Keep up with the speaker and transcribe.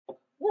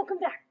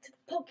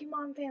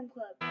Pokemon Fan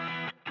Club.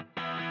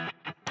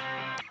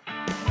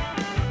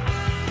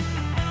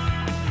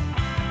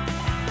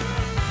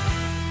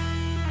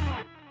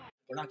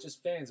 We're not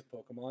just fans of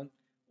Pokemon.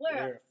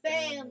 We're a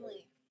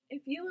family.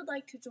 If you would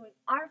like to join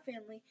our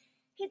family,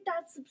 hit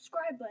that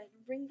subscribe button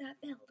and ring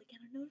that bell to get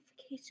a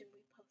notification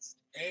we post.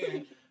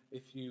 And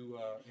if you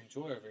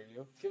enjoy our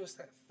video, give us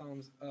that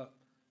thumbs up.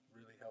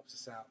 Really helps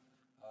us out.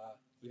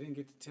 We didn't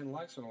get to 10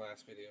 likes on the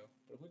last video,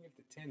 but if we can get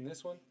to 10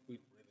 this one, we'd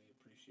really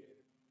appreciate it.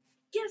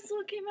 Guess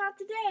what came out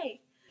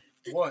today?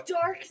 The What?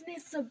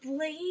 Darkness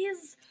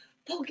Ablaze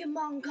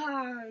Pokemon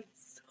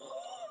cards.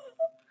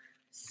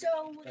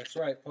 So That's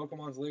right.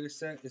 Pokemon's latest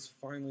set is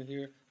finally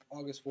here,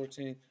 August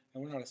 14th,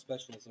 and we're not as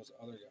special as those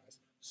other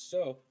guys.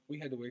 So we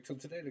had to wait till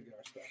today to get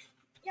our stuff.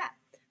 yeah,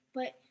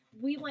 but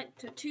we went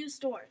to two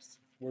stores,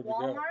 Where'd we go?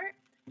 Walmart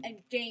and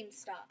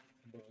GameStop.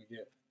 What did we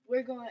get?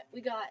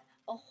 We got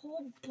a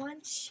whole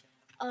bunch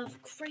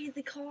of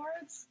crazy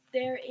cards.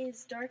 There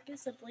is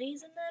Darkness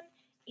Ablaze in them,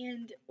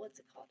 and what's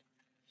it called?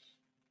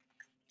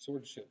 Sword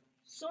and Shield.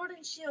 Sword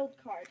and Shield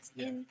cards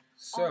in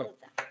So, all of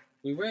them.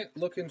 we went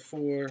looking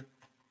for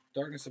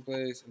Darkness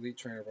Ablaze Elite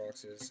Trainer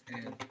boxes,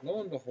 and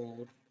lo and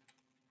behold,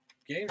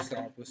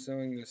 GameStop was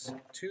selling this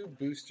 2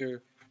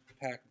 booster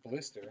pack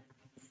blister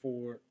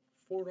for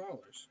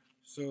 $4.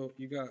 So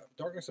you got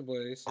Darkness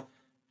Ablaze,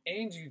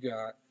 and you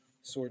got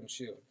Sword and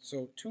Shield.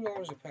 So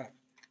 $2 a pack,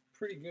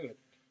 pretty good.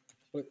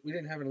 But we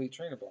didn't have an Elite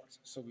Trainer box,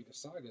 so we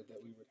decided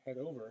that we would head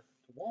over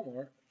to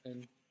Walmart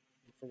and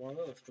look for one of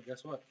those. But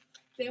guess what?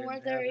 They didn't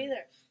weren't there have any.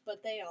 either,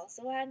 but they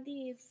also had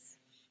these.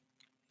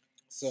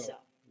 So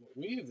what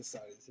we have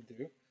decided to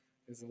do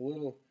is a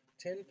little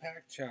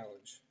 10-pack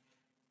challenge.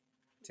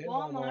 10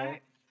 Walmart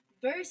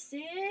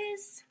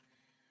versus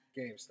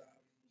GameStop.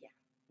 Yeah.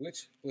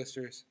 Which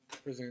blisters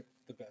present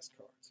the best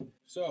cards?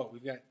 So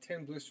we've got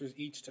 10 blisters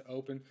each to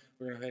open.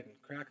 We're going to go ahead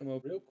and crack them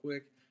open real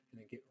quick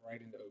and then get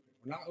right into opening.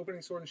 We're not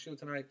opening Sword and Shield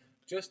tonight,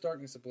 just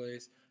Darkness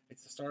Ablaze.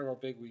 It's the start of our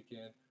big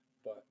weekend,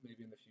 but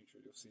maybe in the future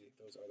you'll see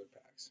those other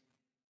packs.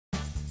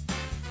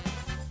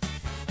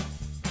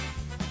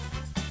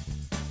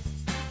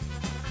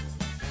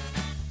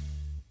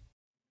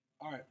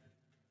 Alright,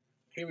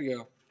 here we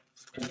go.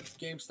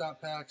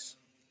 GameStop packs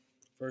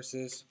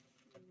versus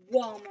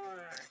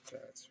Walmart.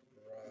 That's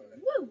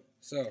right. Woo!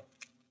 So,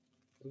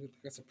 we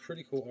got some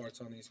pretty cool arts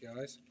on these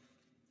guys.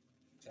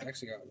 I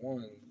actually got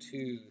 1,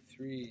 2,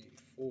 3,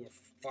 4,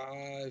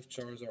 5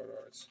 Charizard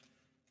arts.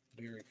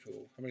 Very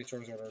cool. How many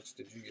Charizard arts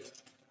did you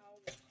get?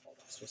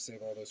 So we'll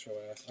save all those for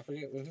last. I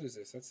forget, who is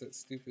this? That's that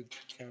stupid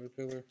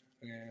caterpillar.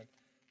 And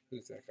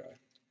who's that guy? I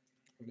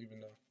don't even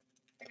know.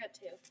 I got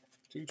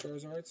 2. 2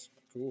 Charizards?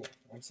 Cool.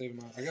 I'm saving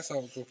mine. I guess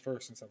I'll go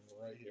first since I'm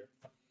right here.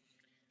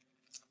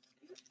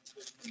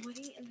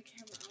 Pointing in the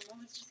camera. I don't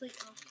know. It's just like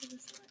off to the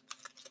side.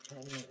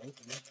 Probably not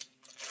open.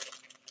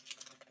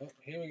 Oh,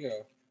 here we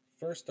go.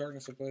 First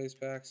Darkness Ablaze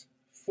packs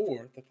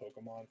for the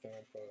Pokemon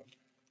Fan Club.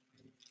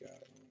 We've got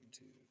 1,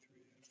 2,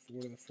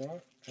 3, and 4 to the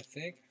front, I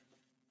think.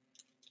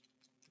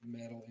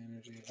 Metal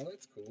Energy. Oh,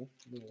 that's cool.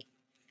 Little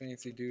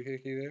fancy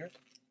doohickey there.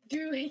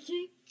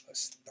 Doohickey? A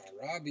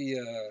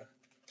Starabia.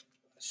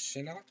 A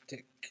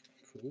Shinoptic.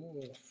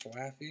 Cool. A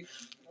Flaffy.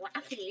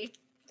 Flaffy.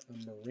 A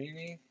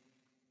Marini.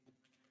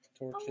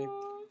 Torchic.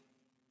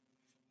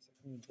 Is that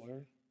kind of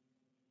blurry?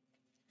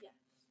 Yes.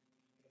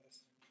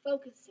 Yes.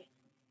 Focusing.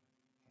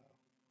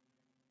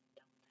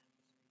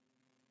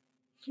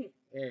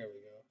 There we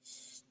go.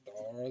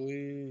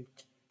 Starly,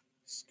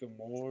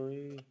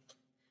 Skamori,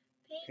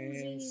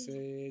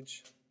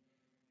 Pansage,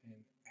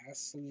 and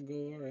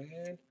Asselgor,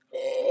 and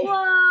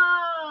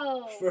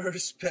Whoa!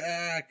 first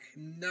pack.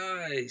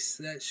 Nice.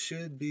 That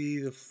should be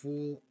the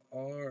full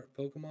art.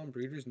 Pokemon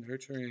Breeders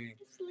Nurturing.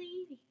 This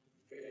lady.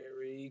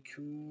 Very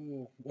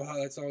cool. Wow,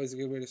 that's always a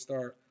good way to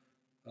start.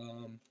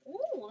 Oh,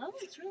 that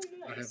looks really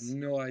nice. I have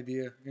no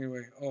idea.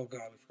 Anyway, oh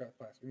god, we forgot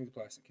the plastic. We need the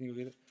plastic. Can you go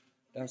get it?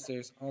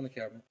 Downstairs on the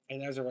cabinet.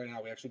 And as of right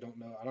now, we actually don't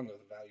know. I don't know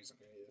the values of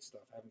any of this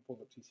stuff. I haven't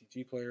pulled up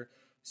TCG Player.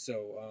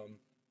 So,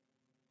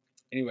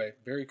 anyway,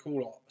 very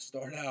cool to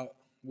start out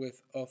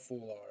with a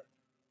full art.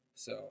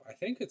 So, I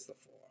think it's the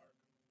full art.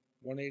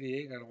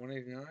 188 out of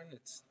 189.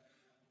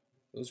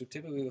 Those are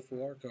typically the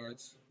full art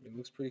cards. It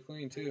looks pretty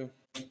clean, too.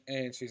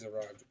 And she's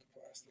arrived with the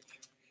plastic.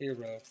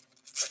 Hero.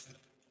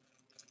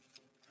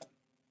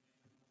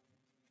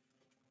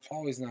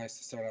 Always nice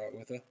to start out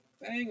with a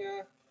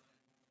banger.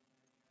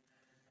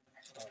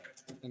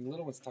 Alright, and the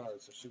little one's tired,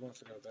 so she wants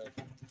to go to bed.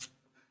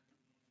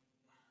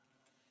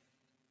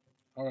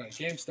 Alright,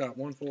 GameStop,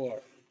 1 full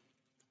art.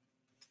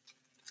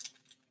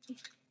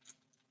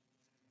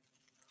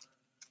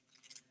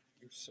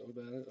 You're so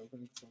bad at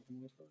opening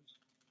Pokemon cards.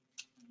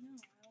 I know,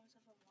 I always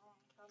have a long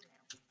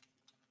thumbnail.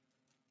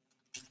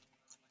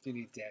 Do you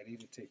need Daddy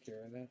to take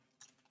care of that?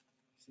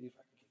 See if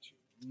I can get you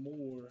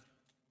more in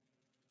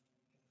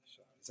the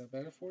shot. Is that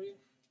better for you?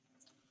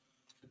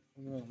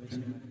 No, it looks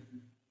good.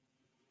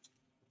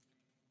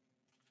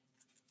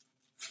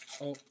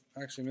 Oh,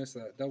 I actually missed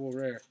that. Double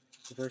rare.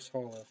 Reverse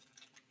holo.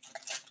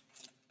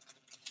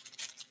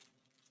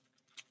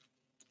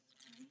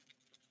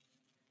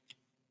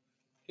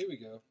 here we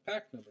go.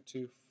 Pack number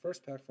 2.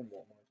 First pack from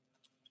Walmart.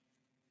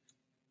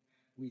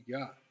 We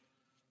got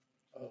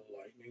a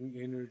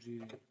Lightning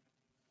Energy.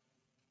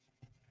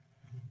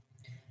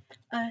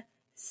 A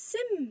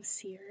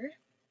Simsear,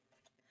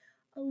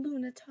 a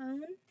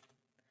Lunatone,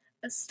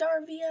 a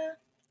Starvia,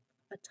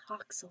 a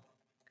Toxel,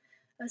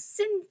 a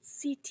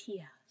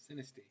Sincitia,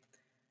 Sinistea.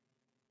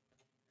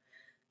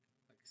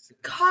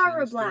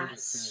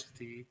 Carablast,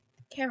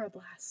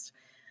 Carablast,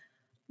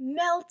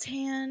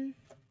 Meltan,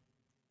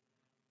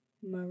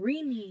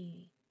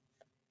 Marini,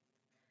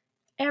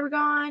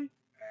 Aragon,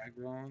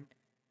 Aggron.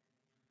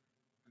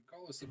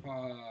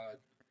 Golisopod.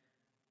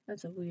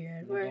 that's a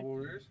weird More word. double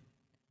rares?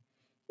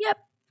 Yep,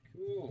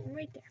 Cool.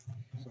 right there.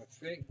 So I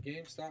think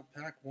GameStop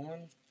Pack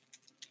 1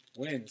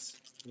 wins.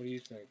 What do you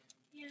think?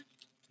 Yeah.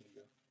 There you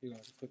go. You don't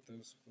have to put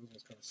those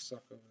ones kind of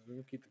suck over there.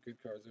 We'll keep the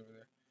good cards over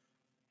there.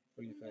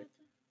 What do you think?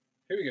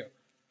 Here we go.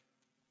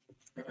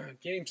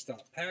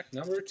 GameStop Pack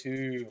number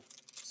 2.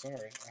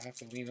 Sorry, I have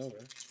to lean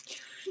over.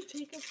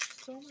 Take up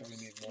so much So we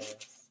need more.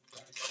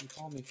 space. You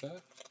call me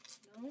fat?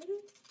 No,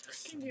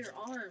 look into your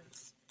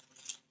arms.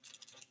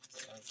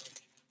 Sounds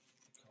like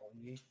you're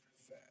calling me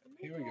fat.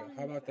 Here we go.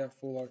 How about that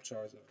full art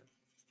Charizard?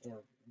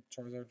 Or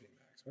Charizard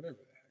VMAX, whatever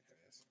the heck it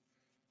is.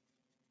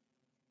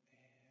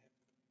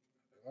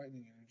 And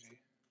Lightning Energy.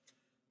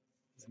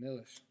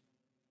 Vanillish.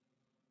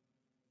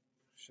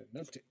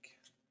 Shinotic.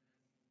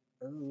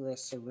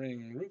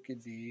 Ursaring.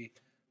 Rookidee.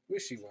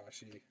 Wishy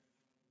Washy.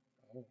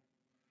 Oh.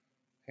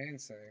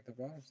 Hansang. The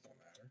bottoms don't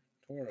matter.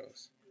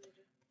 Tauros.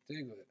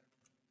 Diglett.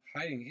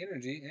 Hiding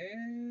Energy.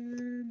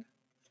 And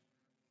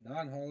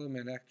non-hollow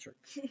Manectric.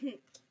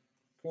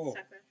 Cool.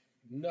 Sucker.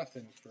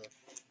 Nothing for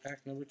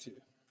pack number 2.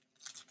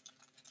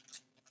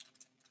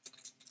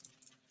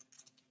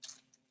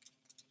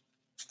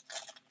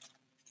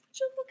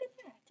 Just look at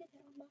that. I did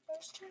it on my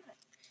first try.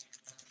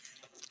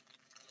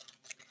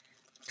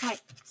 Okay,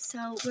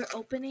 so we're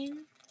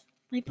opening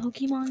my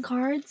Pokemon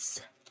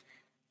cards.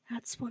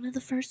 That's one of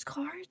the first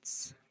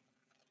cards.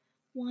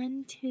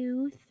 1,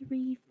 2,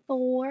 3,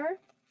 4.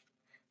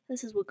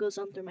 This is what goes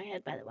on through my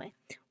head, by the way.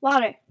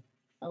 Water.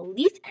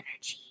 Elite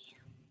Energy.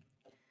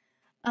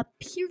 A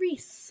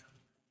Puris.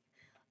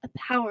 A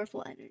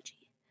Powerful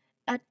Energy.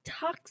 A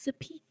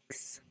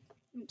Toxapex.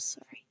 I'm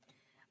sorry.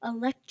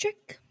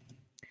 Electric.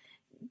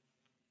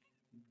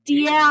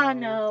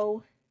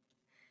 Diano.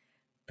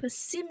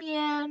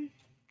 Passimian.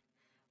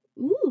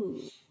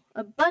 Ooh.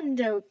 A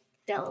Bundle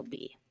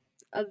Delby.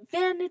 A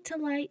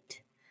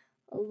Vanitolite.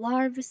 A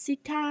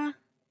Larvicita.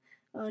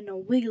 And a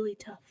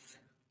Wigglytuff.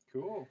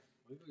 Cool.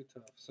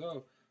 Wigglytuff.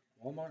 So,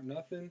 Walmart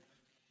nothing.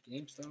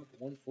 GameStop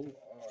 1 full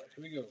art.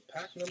 Here we go.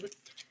 Pack number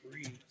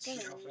 3. Let's see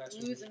how fast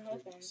we Losing can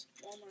hope do on this.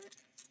 Walmart.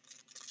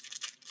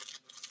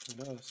 Who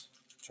knows?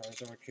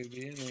 Charizard could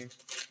be in there.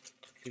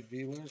 Could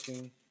be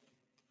lurking.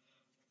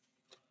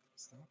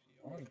 Stop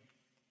yawning.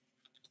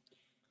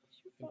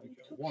 Here we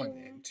go. 1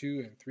 and 2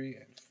 and 3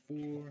 and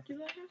 4.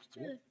 Do I have to?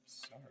 Whoop,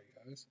 sorry,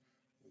 guys.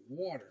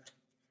 Water.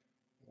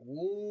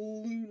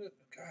 Luna.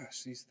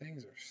 Gosh, these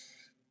things are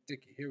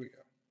sticky. Here we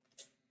go.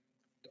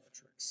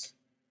 Dartrix.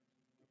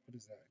 What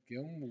is that?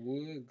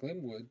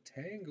 Glenwood.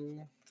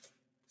 Tangle.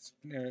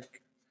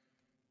 Spinarak.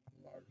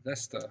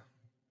 Larvesta.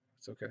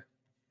 It's okay.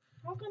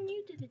 How come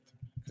you did it to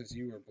me? Because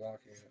you were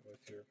blocking it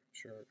with your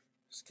shirt.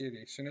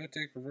 Skitty.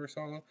 Shinotic. Reverse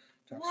hollow.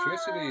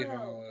 Toxicity Whoa.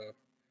 hollow.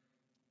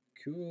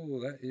 Cool.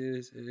 That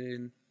is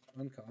an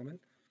uncommon.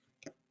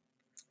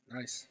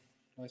 Nice.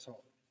 Nice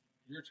hollow.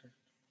 Your turn.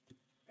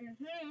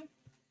 Mm-hmm.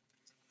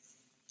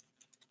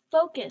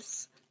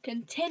 Focus.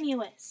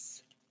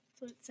 Continuous.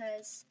 That's what it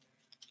says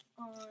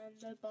on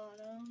the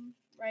bottom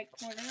right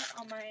corner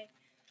on my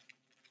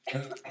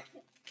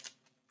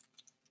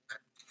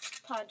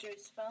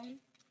Padres phone.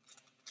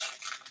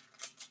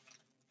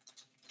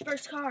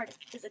 First card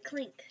is a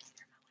Clink.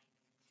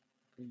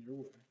 In your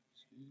way.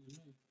 Excuse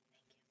me.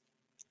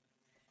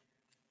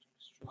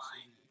 1,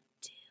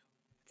 2,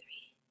 3,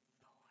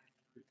 4.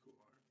 Pretty cool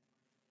art.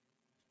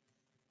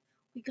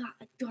 We got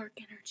a Dark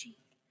Energy.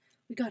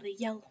 We got a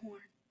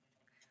Yellhorn.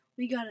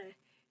 We got a,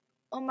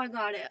 oh my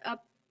god, it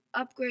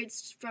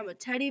upgrades from a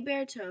teddy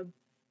bear to a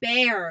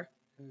bear.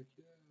 Heck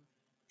yeah.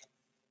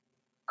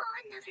 Oh,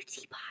 another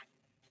teapot.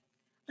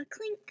 A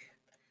Clink.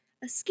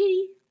 A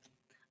Skitty.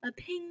 A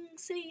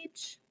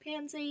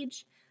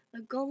Pansage.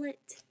 A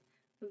Gullet.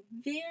 A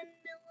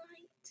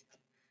Vanillite.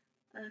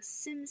 A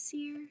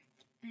Simsear.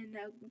 And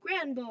a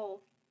Grand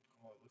Bowl.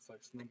 Oh, it looks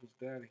like Snubble's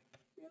daddy.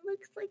 It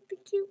looks like the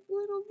cute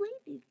little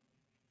lady.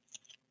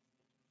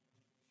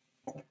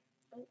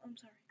 Oh, I'm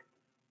sorry.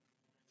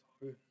 It's all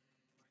good.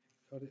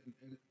 I can cut it and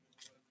edit.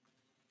 But...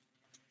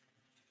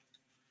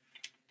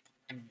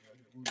 And we got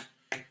here 1,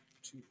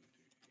 2,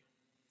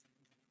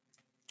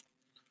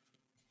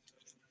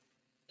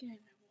 3. Get my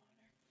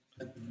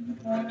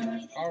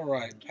water.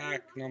 Alright,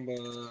 pack number,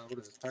 what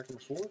is this, pack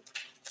number 4? I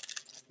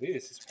believe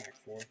this is pack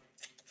 4.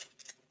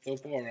 So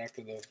far,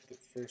 after the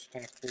first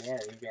pack 4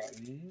 art, we've got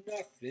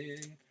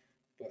nothing,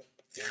 but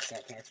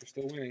GameStop packs are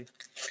still winning.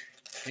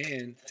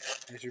 And,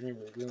 as you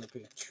remember, we only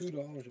paid $2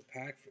 a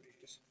pack for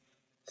these.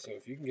 So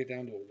if you can get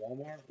down to a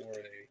Walmart or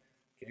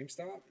a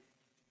GameStop,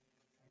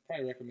 I'd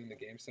probably recommend the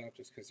GameStop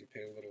just because you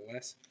pay a little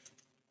less.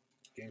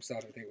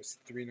 GameStop I think was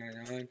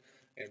 $3.99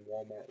 and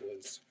Walmart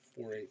was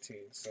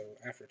 $4.18. So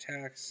after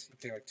tax, you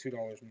pay like $2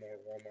 more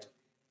at Walmart.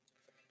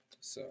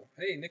 So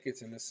hey,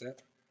 Nicket's in this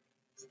set.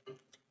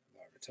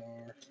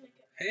 Larvitar.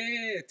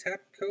 Hey, a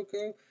Tapu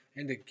Koko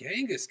and a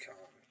Kangaskhan.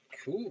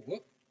 Cool.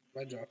 Whoop!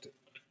 I dropped it.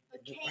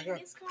 I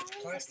got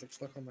plastic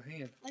stuck on my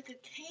hand. Like a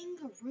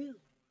kangaroo.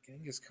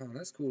 Kangaskhan.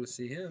 That's cool to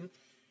see him.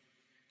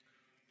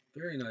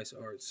 Very nice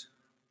arts.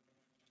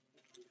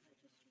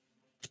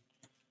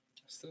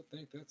 I still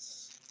think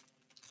that's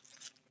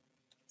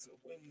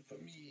a win for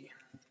me.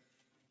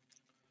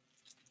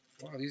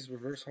 Wow, these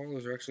reverse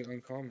hollows are actually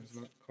uncommons,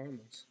 not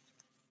commons.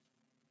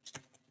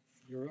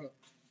 You're up.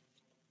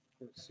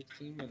 We're at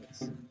 16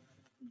 minutes. I'm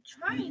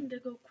trying to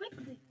go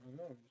quickly. I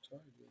know, you're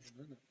trying to do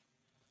it.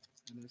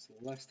 And there's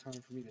less time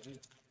for me to hit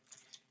it.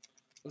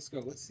 Let's go.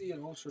 Let's see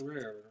an ultra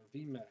rare or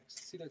VMAX.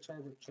 Let's see that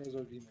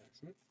Charizard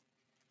VMAX.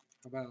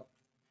 How about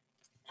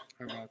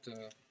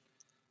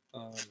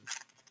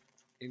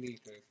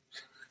anything?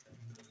 I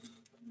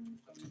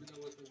don't even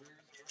know what the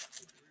rares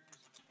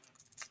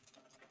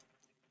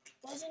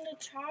are. Wasn't it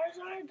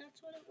Charizard?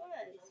 That's what it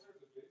was.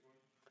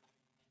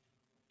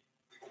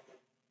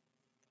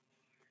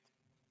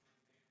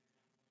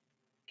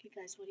 Okay,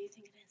 guys, what do you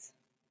think it is?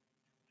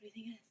 What do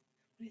you think it is?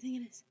 What do you think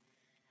it is?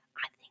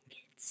 I think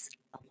it's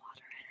a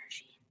water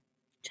energy.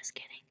 Just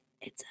kidding.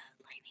 It's a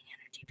lightning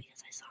energy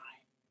because I saw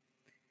it.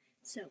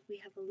 So we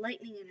have a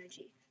lightning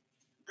energy,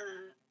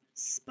 a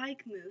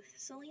spike mooth.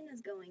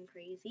 Selena's going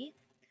crazy.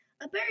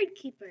 A bird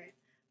keeper,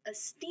 a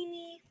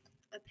steenie,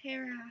 a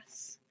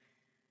Paras,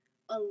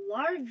 a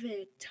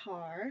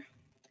Larvitar,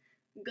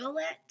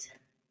 Gullet,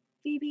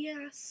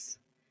 VBS.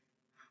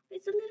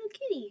 It's a little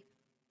kitty.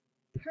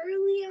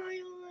 Pearly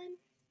Ion,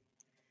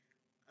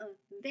 a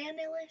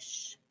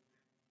Vanillish,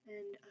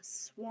 and a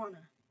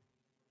Swanna.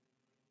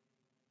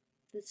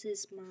 This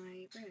is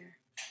my rare.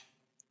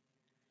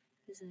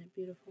 Isn't it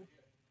beautiful?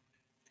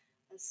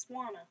 A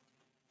Swanna.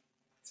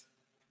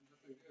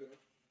 Nothing good.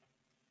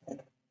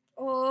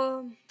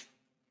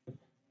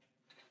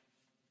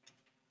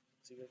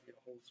 So you gotta get a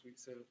whole sweet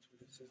setup to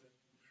this, isn't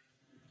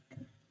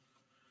it?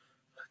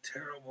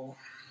 Terrible.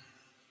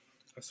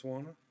 A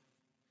Swanna?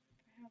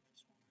 I have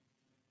this one.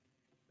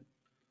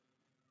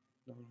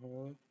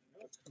 Non-hollow? Oh,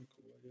 that's kind of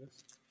cool, I guess.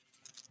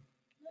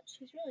 Look,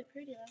 she's really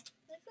pretty though.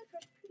 Like, look how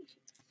pretty she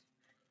is.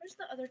 Where's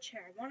the other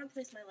chair? I want to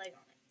place my leg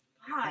on it.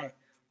 God. Right.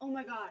 Oh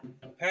my god.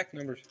 Pack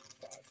number 5.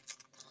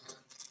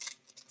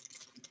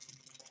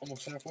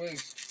 Almost halfway.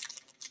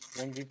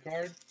 One good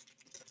card.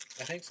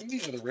 I think some of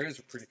these other rares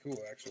are pretty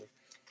cool, actually.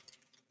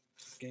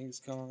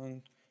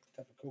 Kangaskhan,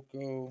 Tapu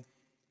Koko.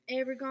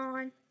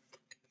 Aragon.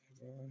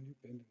 You're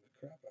bending the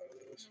crap out of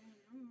those.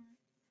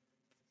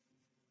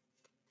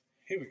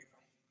 Here we go.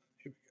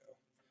 Here we go.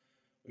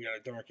 We got a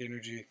Dark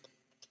Energy,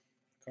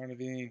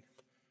 Carnivine,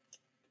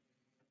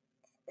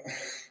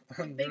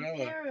 Umbrella,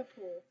 Big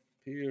Parapool.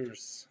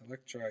 Pierce,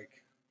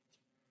 Electrike.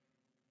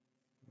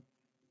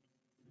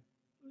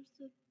 Where's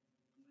the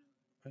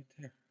Right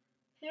there.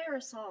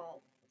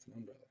 parasol? That's an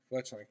umbrella.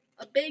 Fletchling.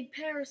 A big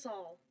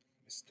parasol.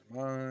 Mr.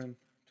 Mime,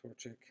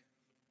 Torchic.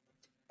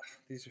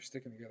 These are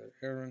sticking together.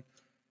 Aaron,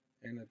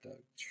 and a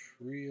Doug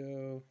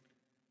Trio,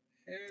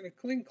 and a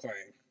Kling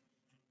Clang.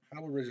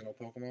 How original,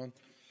 Pokemon.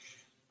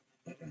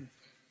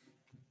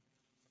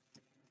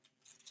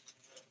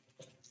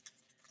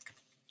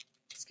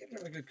 Let's get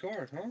another good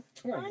card, huh?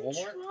 Come on, I'm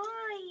Walmart.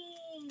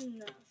 trying.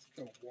 Let's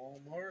go,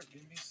 Walmart.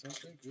 Give me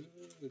something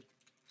good.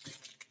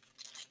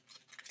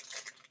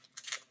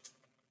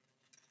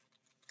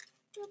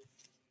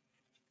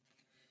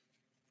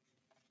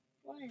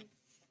 One,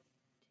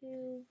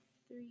 two,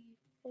 three,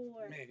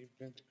 four. Man, you've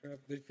been the crap.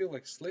 They feel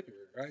like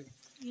slippier, right?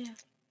 Yeah.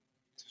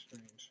 It's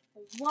strange. A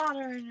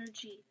water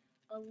energy,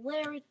 a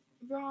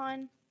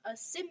Laribron, a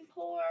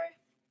Simpor,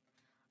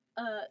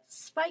 a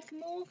Spike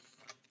Mooth,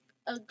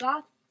 a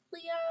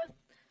Gothlia,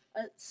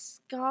 a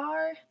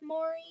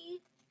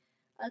Skarmory,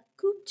 a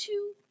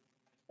Cubchoo,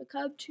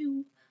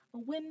 a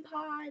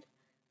Wimpod,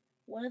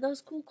 one of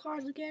those cool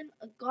cards again,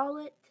 a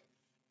Gullet.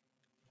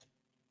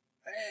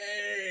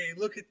 Hey,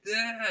 look at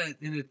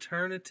that! An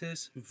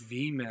Eternatus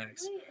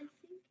VMAX. Wait, I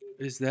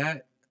think Is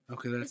that...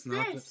 Okay, that's it's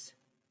not this.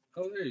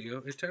 Oh, there you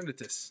go.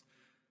 Eternatus.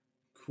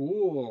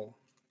 Cool.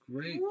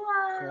 Great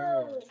Whoa!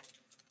 card.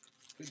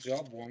 Good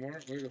job,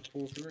 Walmart. Way to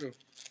pull through.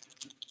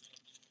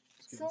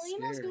 It's getting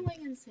Selena's scared.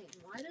 going insane.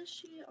 Why does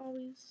she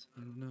always...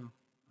 I don't know.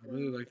 I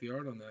really like the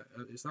art on that.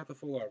 It's not the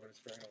full art, but it's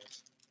very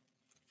nice.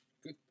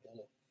 Good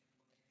pull.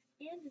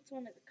 And it's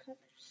one of the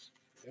colors.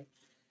 Yep.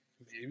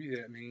 Maybe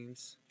that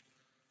means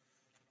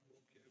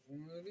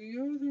we'll get one of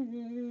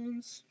the other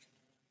ones.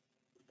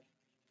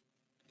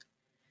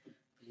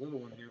 The little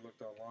one here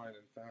looked online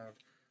and found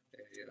a...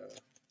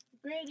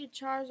 Graded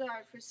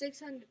Charizard for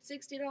 $660.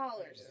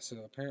 Yeah, so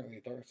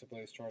apparently Darkness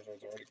Ablaze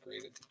Charizard's already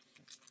graded.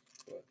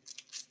 But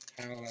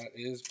how that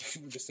is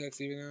before the set's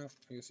even out,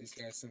 I guess these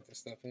guys sent this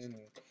stuff in and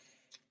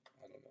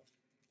I don't know.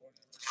 Whatever.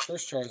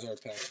 First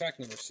Charizard pack, pack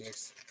number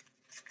 6.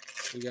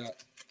 We got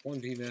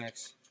 1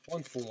 VMAX,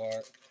 1 full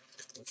art.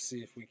 Let's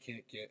see if we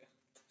can't get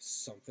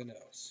something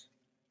else.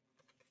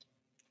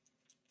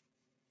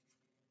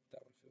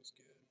 That one feels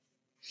good.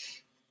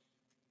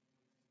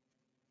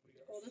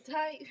 Hold it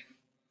tight.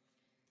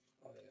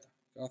 Oh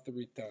yeah,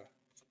 Gotharita,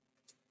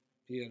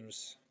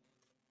 Piers,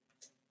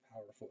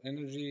 Powerful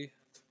Energy,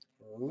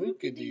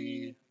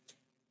 Rookidee.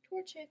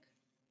 Torchic.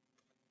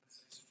 This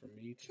is for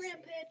me to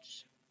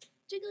Trampitch.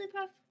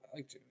 Jigglypuff. I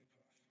like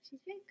Jigglypuff. She's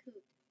very cool.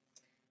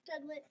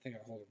 Douglet. I think I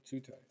hold him too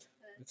tight.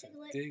 It's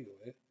Diglett. a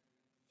Diglett.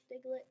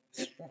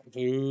 Diglett.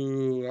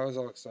 Boo! I was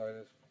all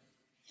excited.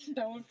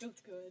 That one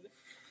feels good.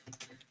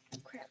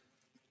 Crap.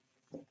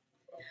 Oh,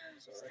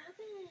 sorry. Stop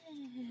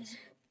it.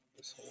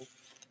 This hole.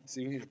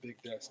 See, we need a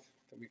big desk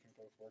that we can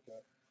both work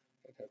at.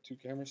 I'd have 2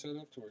 cameras set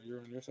up to where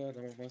you're on your side,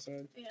 I'm on my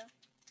side. Yeah.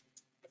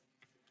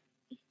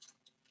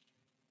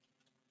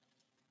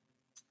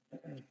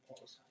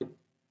 Pause.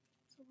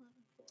 It's 11:40.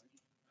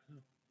 I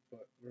know,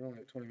 but we're only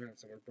at 20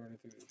 minutes and we're burning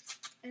through these.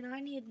 And I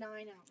need 9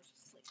 hours of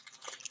sleep.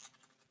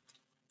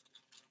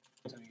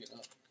 What time are you getting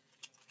up?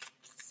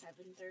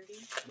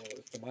 7:30. Well,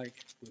 if the mic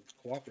would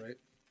cooperate.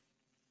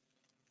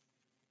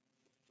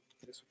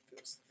 This one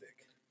feels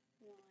thick.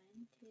 1,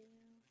 2,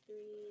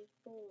 3,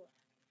 4.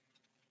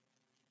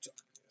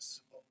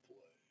 Darkness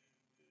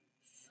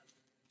Ablaze.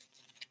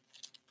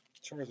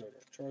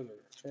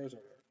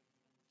 Charizard.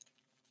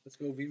 Let's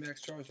go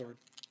VMAX Charizard.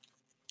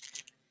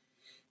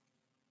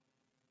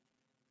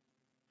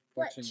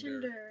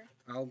 Fletchinder.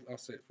 I'll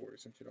say it for you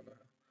since you don't know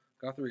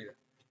how. Gotharita.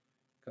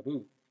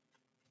 Kaboo.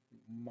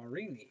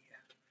 Marini.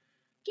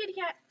 Kitty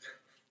cat.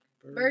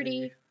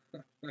 Birdie.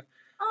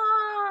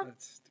 Aw.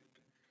 That's stupid.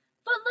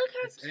 But look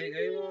how It's cute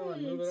A1.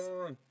 it Move it is.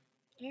 on.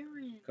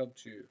 Aaron.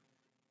 Cubchoo.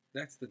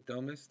 That's the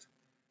dumbest.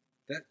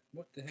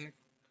 What the heck?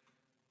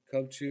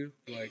 Cubchoo,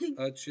 like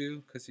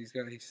Chew, because he's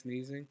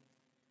sneezing.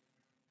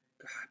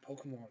 God,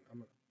 Pokemon. I'm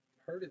gonna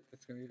hurt it.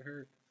 It's gonna get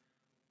hurt.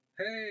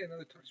 Hey,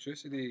 another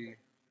Toxtricity.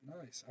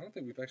 Nice. I don't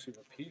think we've actually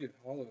repeated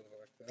hollows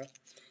like that.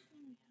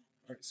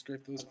 All right,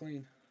 scrape those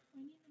clean. I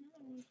need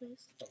another one,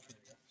 please. Oh, here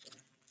you go.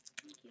 Sorry.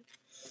 Thank you.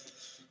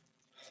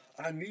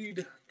 I need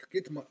to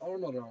get my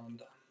arm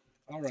around.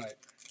 All right,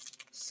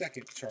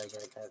 second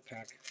Charizard art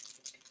pack.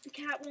 The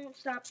cat won't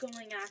stop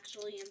going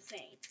actually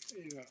insane.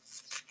 Yeah.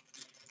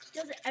 She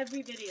does it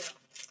every video.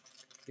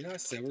 You know, I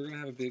said we're gonna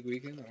have a big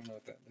weekend. I don't know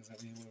what that does.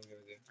 That mean what are we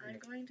gonna do? I'm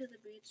going to the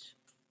beach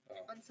Oh.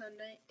 on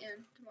Sunday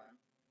and tomorrow.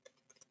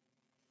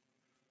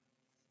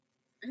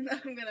 And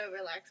then I'm gonna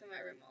relax in my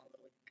room all the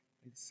week.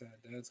 He's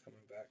sad. Dad's coming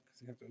back because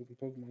he has to open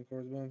Pokemon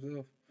cards by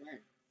himself. When?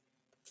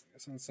 I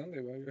guess on Sunday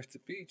while you're at the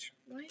beach.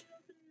 Why are you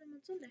opening them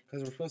on Sunday?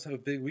 Because we're supposed to have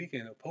a big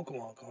weekend of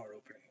Pokemon card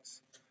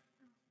openings.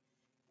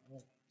 Oh.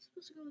 I'm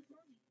supposed to go with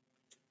mommy.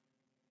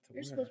 To You're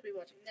where? supposed to be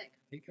watching Nick.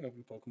 He can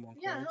open Pokemon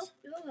Yeah, cards.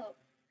 he'll help.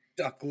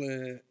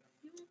 Ducklet.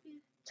 You won't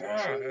be.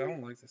 Ah, I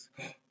don't like this.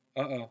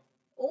 Uh-oh.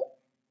 Oh.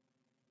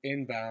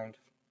 Inbound.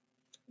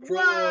 Whoa.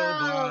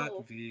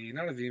 Crowbot V.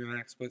 Not a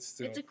VMAX, but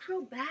still. It's a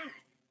Crobat.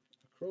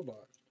 A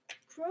Crowbot.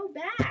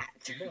 Crobat.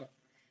 Crowbot.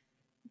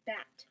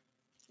 Bat.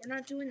 We're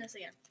not doing this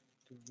again.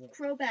 Doing what?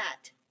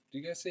 Crobat. Do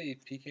you guys say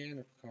pecan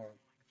or pecan?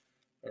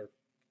 Or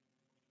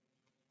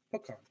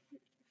pecan?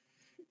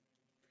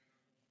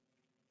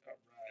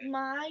 Alright.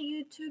 My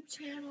YouTube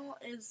channel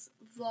is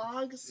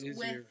Vlogs Is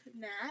with your-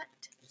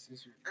 Nat. This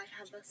is your I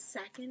have a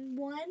second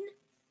one.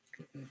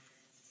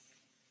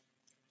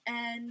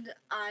 And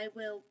I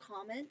will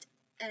comment.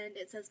 And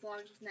it says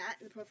Vlogs with Nat.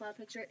 And the profile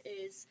picture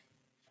is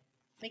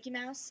Mickey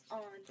Mouse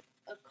on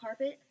a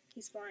carpet.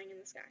 He's flying in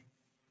the sky.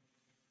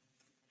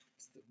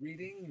 It's the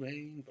Reading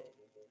Rainbow.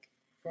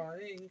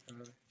 Flying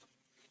high.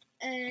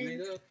 And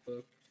Read a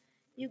book.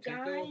 you Take a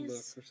look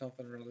guys or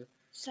something or other.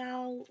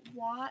 shall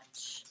watch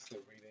It's the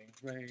Reading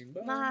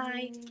Rainbow.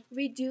 my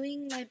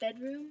redoing my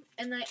bedroom.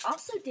 And I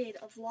also did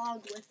a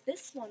vlog with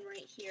this one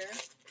right here.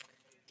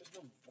 There's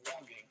no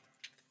vlogging.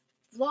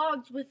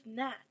 Vlogs with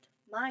Nat.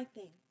 My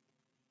thing.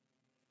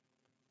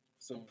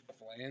 So,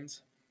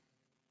 Flans?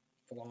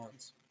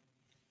 Flans.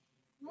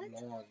 What?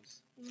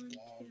 Lawns. One,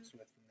 Vlogs two.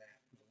 with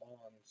Nat.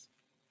 Lawns.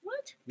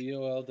 What?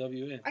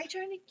 VOLWN. Are you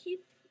trying to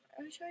keep...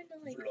 Are you trying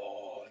to, like...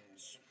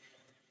 Vlogs.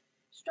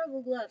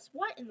 Struggle gloves.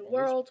 What in the Oh,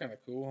 world? Kind of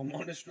cool. I'm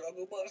on the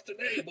struggle bus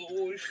today,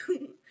 boys.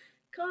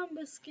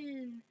 Combo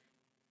skin.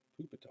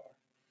 Poopatar.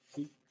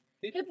 Poop.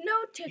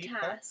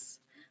 Hypnotitas.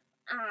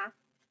 Ah.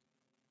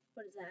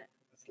 What is that?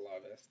 That's La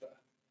Vesta.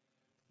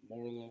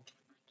 Morlo. I can't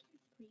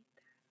read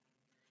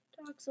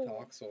that. Toxel.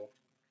 Toxel.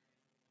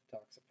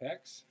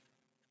 Toxapex.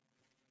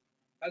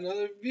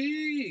 Another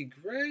V.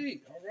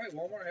 Great. All right,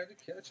 Walmart had to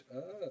catch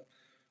up.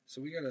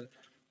 So we got a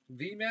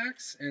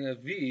VMAX and a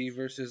V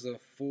versus a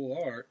full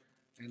art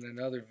and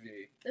another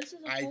V. This is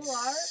a full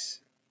art.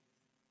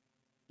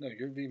 No,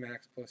 your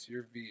VMAX plus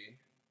your V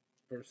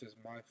versus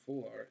my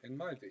full art and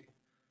my V.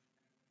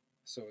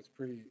 So it's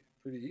pretty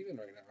even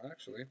right now,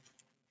 actually.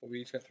 But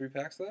we each got 3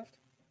 packs left.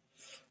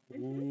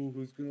 Ooh,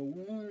 who's gonna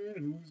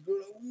win? Who's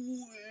gonna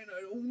win?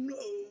 I don't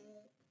know.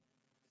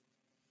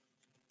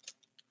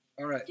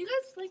 All right. Do you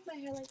guys like my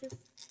hair like this?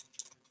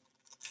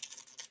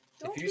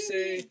 Don't If you be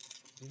say, mean.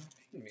 I'm not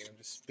being mean, I'm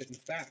just spitting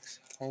facts,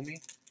 homie.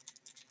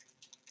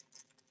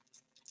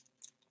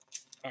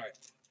 All right.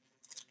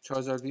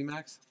 Charizard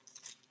VMAX.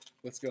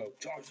 Let's go.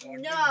 Charizard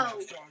No.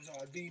 VMAX.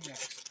 Charizard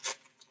VMAX.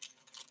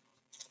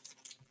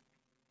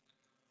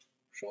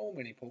 So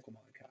many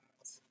Pokemon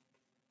cards.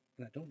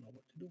 And I don't know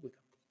what to do with them.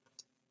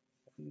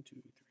 1, 2,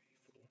 3,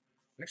 4.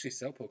 We actually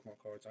sell Pokemon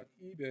cards on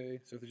eBay.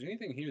 So if there's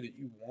anything here that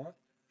you want,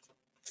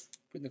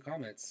 put in the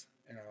comments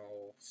and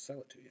I'll sell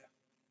it to you.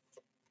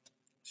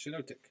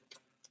 Shinotic.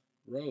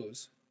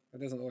 Rose.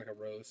 That doesn't look like a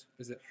rose.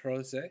 Is it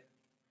Rose?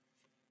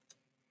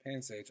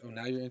 Pansage. Oh,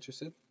 now you're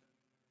interested?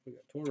 We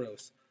got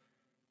Tauros.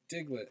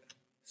 Diglett.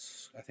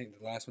 I think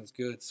the last one's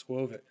good.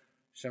 Swovit.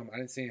 Show 'em. I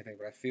didn't see anything,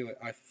 but I feel it.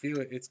 I feel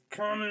it. It's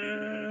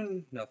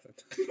coming. Nothing.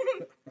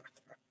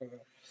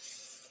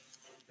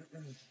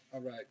 All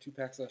right, 2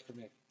 packs left for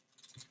me.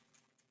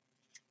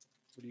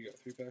 What do you got?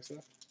 3 packs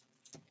left?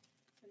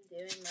 I'm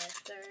doing my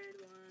third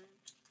one.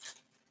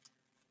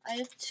 I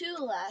have 2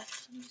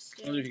 left. I'm just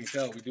I don't know if you can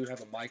tell, we do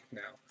have a mic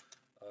now.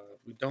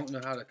 We don't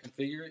know how to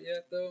configure it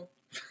yet, though.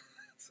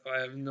 So I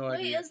have no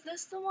idea. Wait, is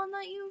this the one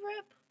that you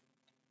rip?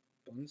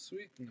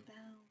 Bunsweet? No.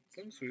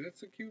 Bunsweet,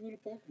 that's a cute little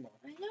Pokemon.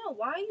 I know.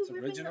 Why are you It's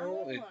ripping original. the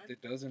whole one?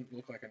 It doesn't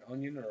look like an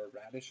onion or a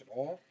radish at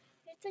all.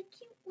 It's a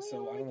cute little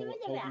So I don't know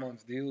what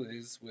Pokemon's deal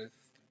is with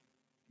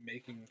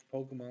making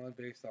Pokemon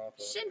based off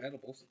of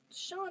edibles.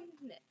 Sean,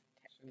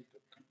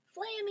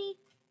 Flammy,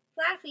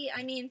 Flaffy.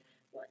 I mean,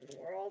 what in the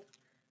world?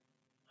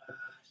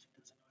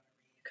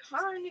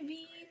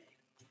 Carnivine,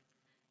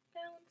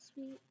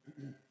 Bounsweet,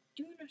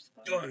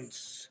 Dunerspot,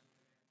 Dunce.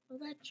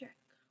 Electric,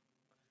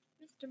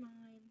 Mr.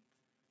 Mime,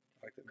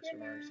 I like that Mr.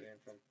 Grimmer. Rhyme saying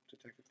from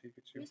Detective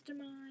Pikachu. Mr.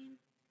 Mime,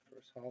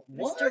 First Hall.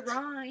 Mr.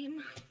 Rhyme.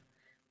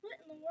 What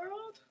in the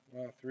world?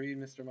 Wow, 3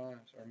 Mr.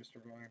 Mimes or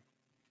Mr. Rhyme.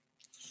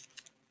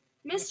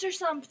 Mr.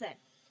 Something.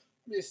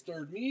 Mister.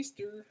 I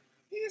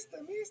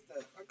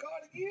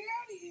gotta get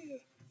out of here.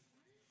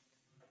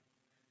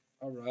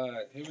 All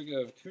right, here we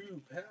go.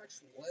 2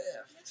 packs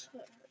left. That's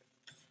what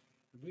hurts.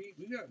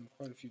 We gotten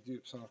quite a few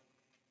dupes, huh?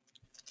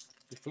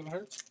 Your foot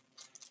hurts?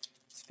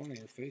 It's funny,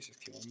 your face is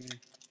killing me.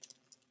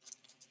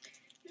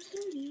 You're so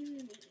mean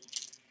to me.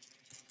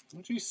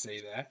 Don't you say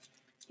that?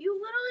 You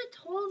literally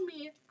told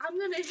me I'm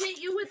gonna hit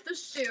you with the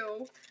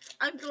shoe.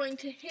 I'm going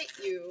to hit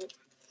you.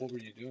 What were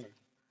you doing?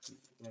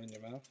 Running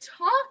your mouth?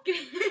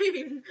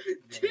 Talking,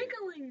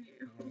 tickling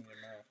you. Running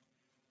your mouth.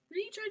 Then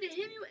you tried to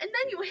hit me, and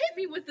then you hit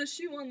me with the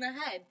shoe on the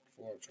head.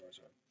 Florida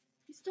Charizard.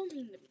 You're still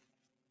mean to me.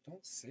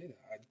 Don't say that.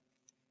 I'd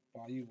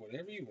buy you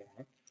whatever you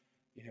want.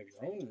 You have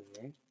your own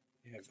room.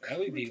 You have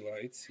LED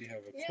lights. You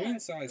have a queen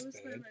size it was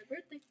bed. my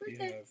birthday. You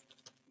have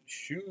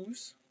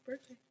shoes.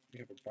 Birthday. You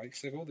have a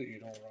bicycle that you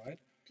don't ride.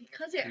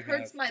 Because it You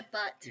hurts have- my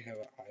butt. You have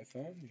an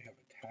iPhone. You have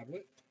a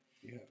tablet.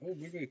 You have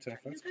Wigglytuff. You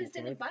That's guys cool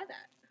didn't card. buy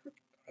that.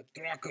 A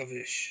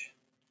Dracovish.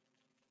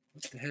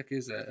 What the heck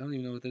is that? I don't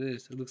even know what that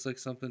is. It looks like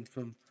something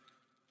from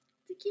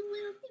It's a cute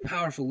little thing.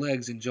 powerful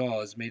legs and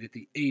jaws made it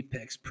the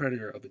apex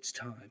predator of its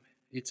time.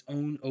 Its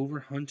own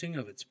overhunting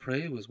of its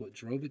prey was what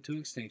drove it to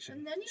extinction.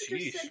 And then you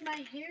Sheesh. just said my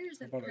hair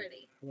isn't How about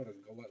pretty. How about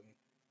a glutton?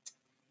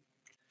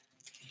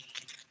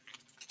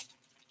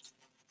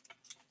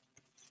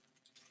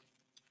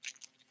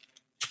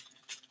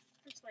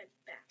 That's my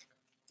back.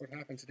 What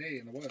happened today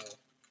in the world?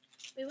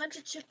 We went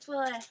to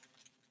Chick-fil-A. What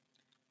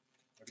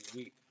do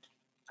you eat?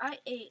 I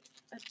ate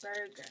a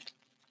burger.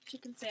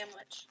 Chicken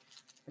sandwich.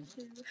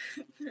 2,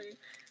 3.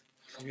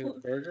 You get a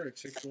burger at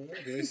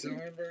Chick-fil-A? Do they sell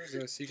hamburgers? Is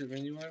that a secret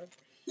menu item?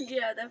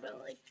 Yeah,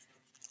 definitely.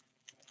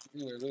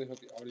 Anyway, I really hope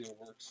the audio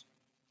works.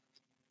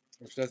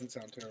 Which doesn't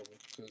sound terrible,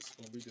 because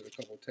when we did a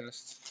couple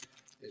tests,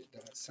 it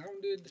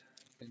sounded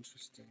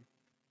interesting.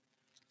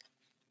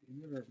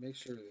 You never make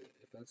sure that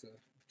if that's a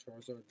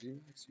Charizard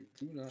VMAX, you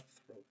do not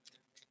throw it.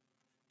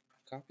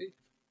 Copy?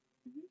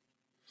 Mhm.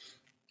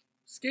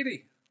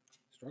 Skitty!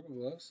 Struggle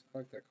Gloves. I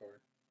like that card.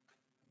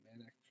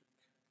 Manectric.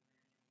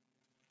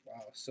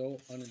 Wow, so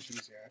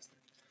unenthusiastic.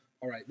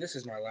 Alright, this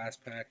is my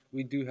last pack.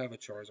 We do have a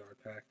Charizard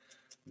pack.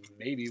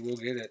 Maybe we'll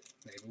get it.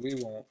 Maybe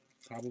we won't.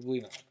 Probably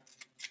not.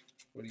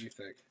 What do you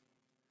think?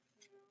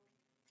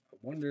 I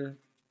wonder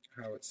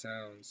how it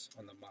sounds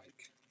on the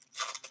mic.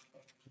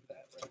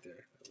 That right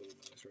there. That little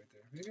noise right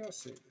there. Maybe I'll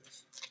save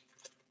this.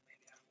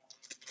 Maybe I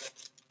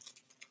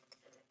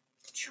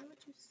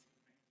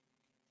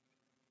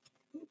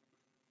won't.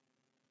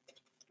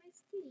 My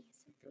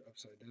skitties. They're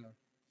upside down.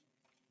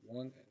 1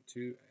 and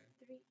 2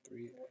 and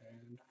 3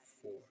 and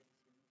 4.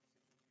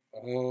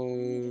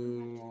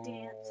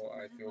 Oh,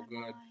 I feel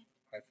good.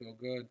 I feel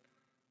good.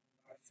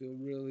 I feel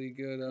really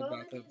good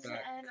about the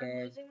back I'm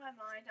card. losing my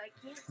mind. I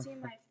can't see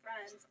my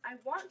friends. I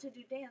want to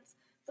do dance,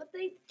 but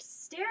they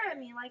stare at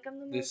me like I'm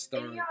the This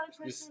most idiotic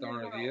person this in the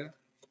world. Staravia,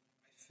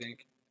 I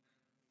think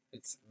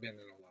it's been in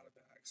a lot of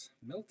packs.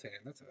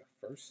 Miltank, that's a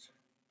first.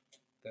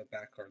 That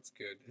back card's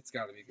good. It's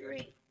got to be good.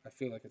 3. I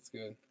feel like it's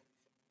good.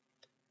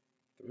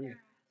 3. Paras.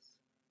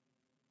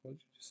 What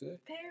did you just say?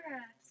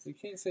 Paras. You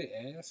can't say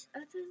ass.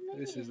 That's his name.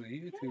 This is a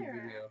YouTube Paras.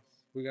 video.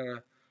 We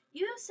gotta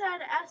You said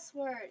S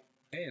word.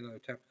 Hey, another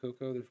Tapu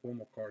Koko. There's one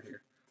more card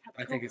here.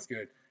 Tapu I think Koko. it's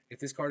good. If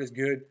this card is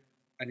good,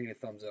 I need a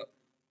thumbs up.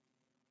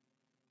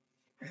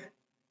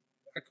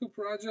 A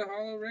Kuparaja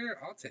Holo Rare,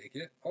 I'll take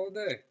it all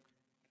day.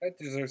 That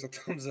deserves a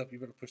thumbs up. You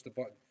better push the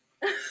button.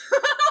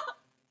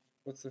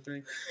 What's the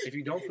thing? If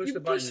you don't push the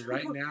button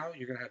right now,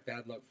 you're going to have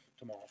bad luck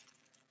tomorrow.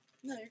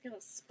 No, you're going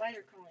to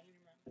spider crawling in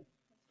your mouth.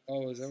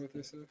 Oh, is that what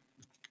this is?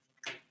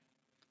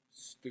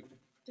 Stupid.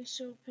 Just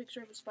show a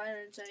picture of a spider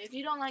and say, if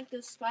you don't like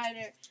this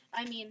spider,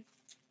 if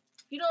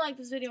you don't like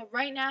this video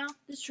right now,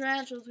 this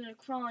tarantula is going to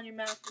crawl in your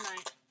mouth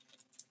tonight.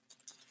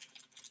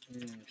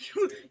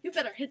 You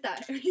better hit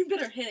that. You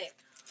better hit it.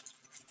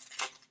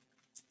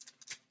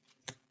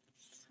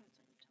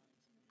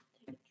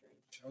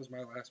 That was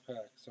my last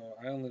pack, so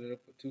I only ended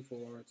up with 2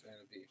 full arts and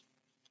a B.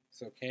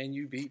 So can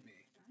you beat me?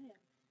 I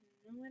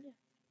have no idea.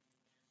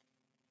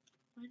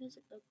 Why does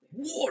it look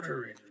weird?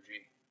 Water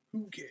energy.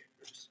 Who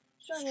cares?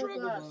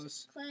 Struggle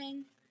bus.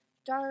 Clang.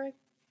 Dark.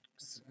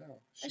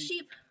 A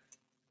sheep.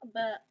 A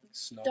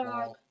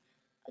dog.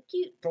 A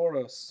cute.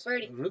 Tauros.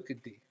 Birdie.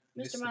 Rookity.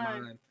 Mr.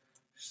 Mime.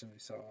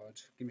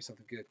 Massage. Give me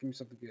something good. Give me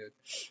something good.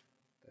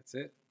 That's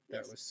it?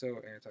 Yes. That was so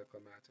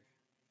anticlimactic.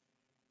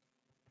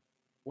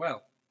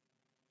 Well,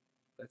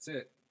 that's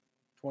it.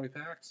 20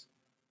 packs.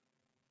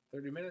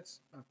 30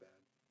 minutes. Not bad.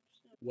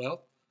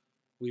 Well,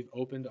 we've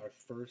opened our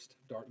first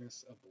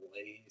Darkness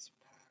Ablaze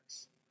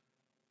packs.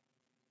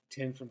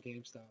 10 from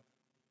GameStop,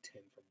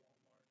 10 from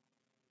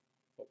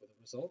Walmart. What were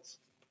the results?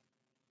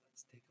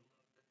 Let's take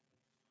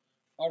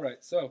a look.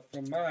 Alright, so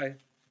from my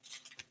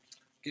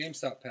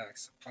GameStop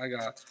packs, I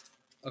got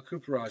a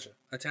Kuparaja,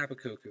 a Tapu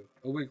Koko,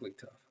 a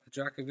Wigglytuff, a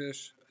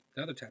Djokovic,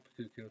 another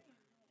Tapu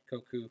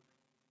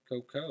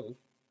Koko,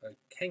 a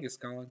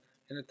Kangaskhan,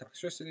 and a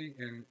Toxtricity,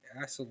 and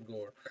an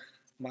Acilgore.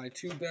 My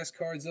 2 best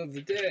cards of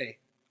the day,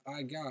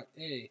 I got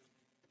a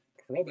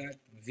Crobat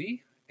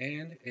V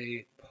and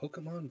a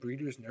Pokemon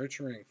Breeders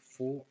Nurturing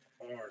full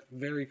art.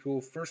 Very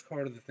cool. First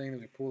card of the thing that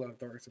we pulled out of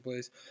Darkness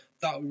Ablaze.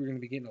 Thought we were going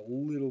to be getting a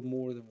little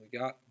more than we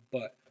got,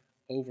 but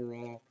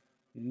overall,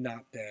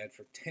 not bad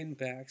for 10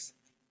 packs.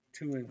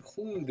 To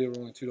include, they were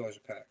only $2 a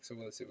pack. So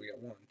let's see, we got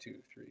 1,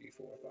 2, 3,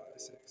 4, 5,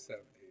 6,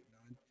 7, 8,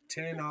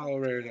 9, 10 holo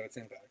rares out of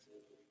 10 packs.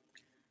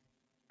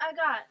 I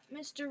got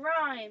Mr.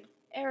 Rhyme,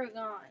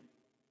 Aragon,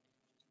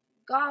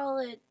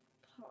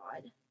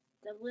 Golipod,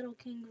 the little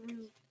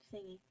kangaroo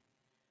thingy,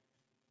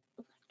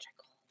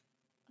 Electrical,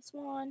 a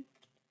Swan,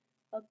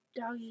 a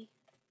Doggy,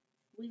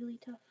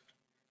 Wigglytuff,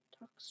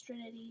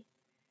 Toxtricity,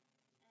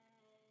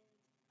 and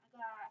I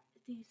got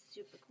these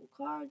super cool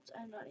cards.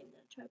 I'm not even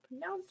going to try to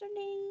pronounce their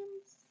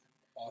names.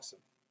 Awesome.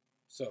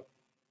 So,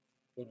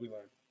 what did we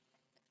learn?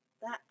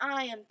 That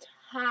I am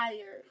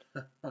tired.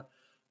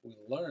 We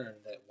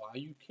learned that while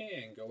you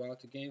can go out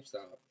to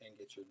GameStop and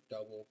get your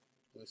double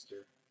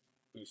blister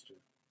booster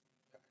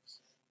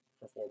packs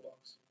for $4.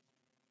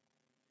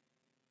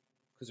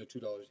 Because they're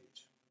 $2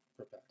 each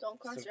per pack. Don't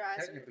cross your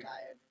eyes when you're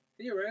tired.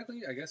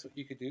 Theoretically, I guess what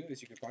you could do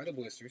is you could buy the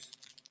blisters,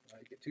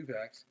 right, get 2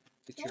 packs.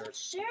 Don't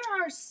share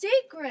our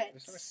secrets.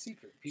 It's not a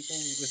secret. People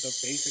with a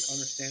basic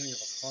understanding of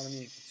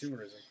economy and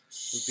consumerism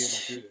would be able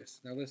to do this.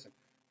 Now listen,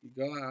 you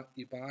go out,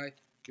 you buy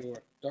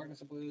your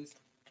Darkness Ablaze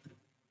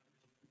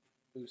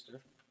booster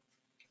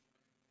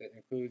that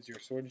includes your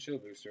Sword and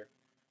Shield booster,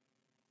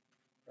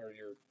 or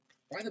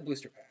buy the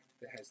blister pack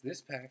that has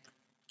this pack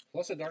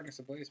plus a Darkness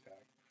Ablaze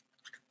pack.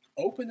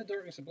 Open the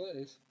Darkness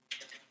Ablaze,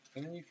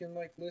 and then you can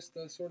list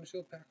the Sword and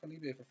Shield pack on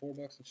eBay for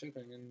 $4 in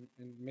shipping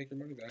and make your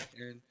money back.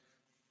 And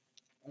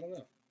I don't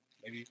know,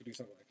 maybe you could do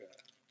something like that.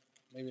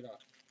 Maybe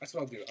not. That's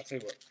what I'll do. I'll tell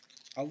you what.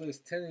 I'll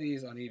list 10 of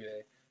these on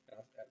eBay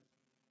at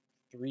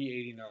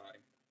 $3.89.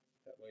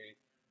 That way,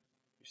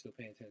 you're still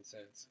paying 10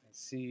 cents, and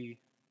see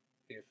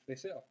if they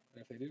sell.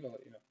 And if they do, I'll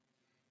let you know.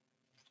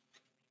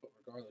 But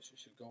regardless, you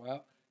should go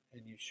out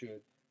and you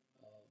should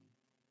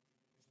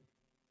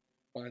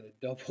buy the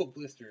double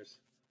blisters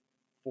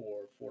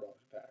for $4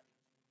 a pack,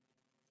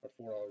 or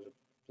 $4 a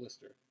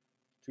blister,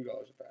 $2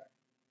 a pack,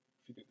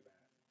 if you do the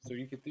math. So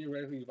you could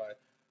theoretically buy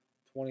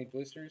 20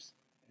 blisters,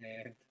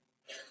 and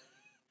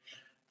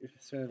you're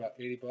spending about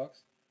 $80.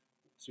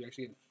 So you're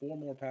actually getting 4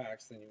 more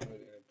packs than you would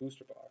in a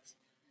booster box.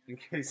 In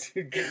case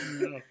you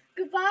didn't know.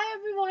 Goodbye,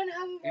 everyone.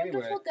 Have a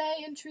wonderful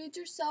day and treat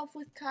yourself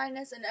with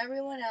kindness, and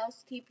everyone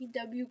else,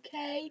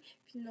 TPWK,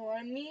 if you know what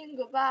I mean.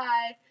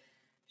 Goodbye.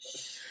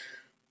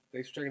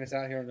 Thanks for checking us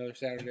out here on another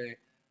Saturday.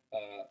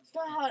 It's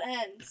not how it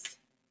ends.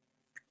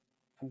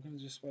 I'm going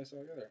to just splice it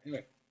all together.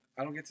 Anyway,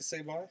 I don't get to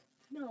say bye?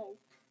 No.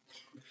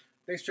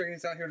 Thanks for checking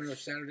us out here on another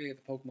Saturday at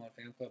the Pokemon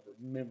Fan Club.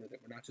 Remember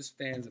that we're not just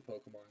fans of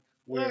Pokemon.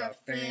 We're a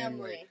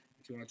family.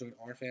 If you want to join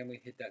our family,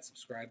 hit that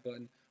subscribe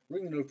button.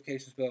 Ring the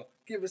notifications bell.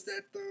 Give us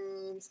that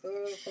thumbs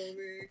up,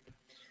 homie.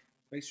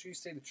 Make sure you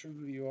stay true to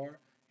who you are.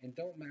 And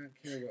don't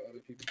care what other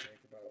people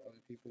think about other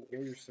people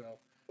or yourself.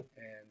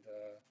 And,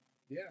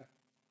 yeah.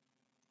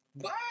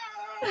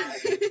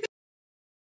 Bye!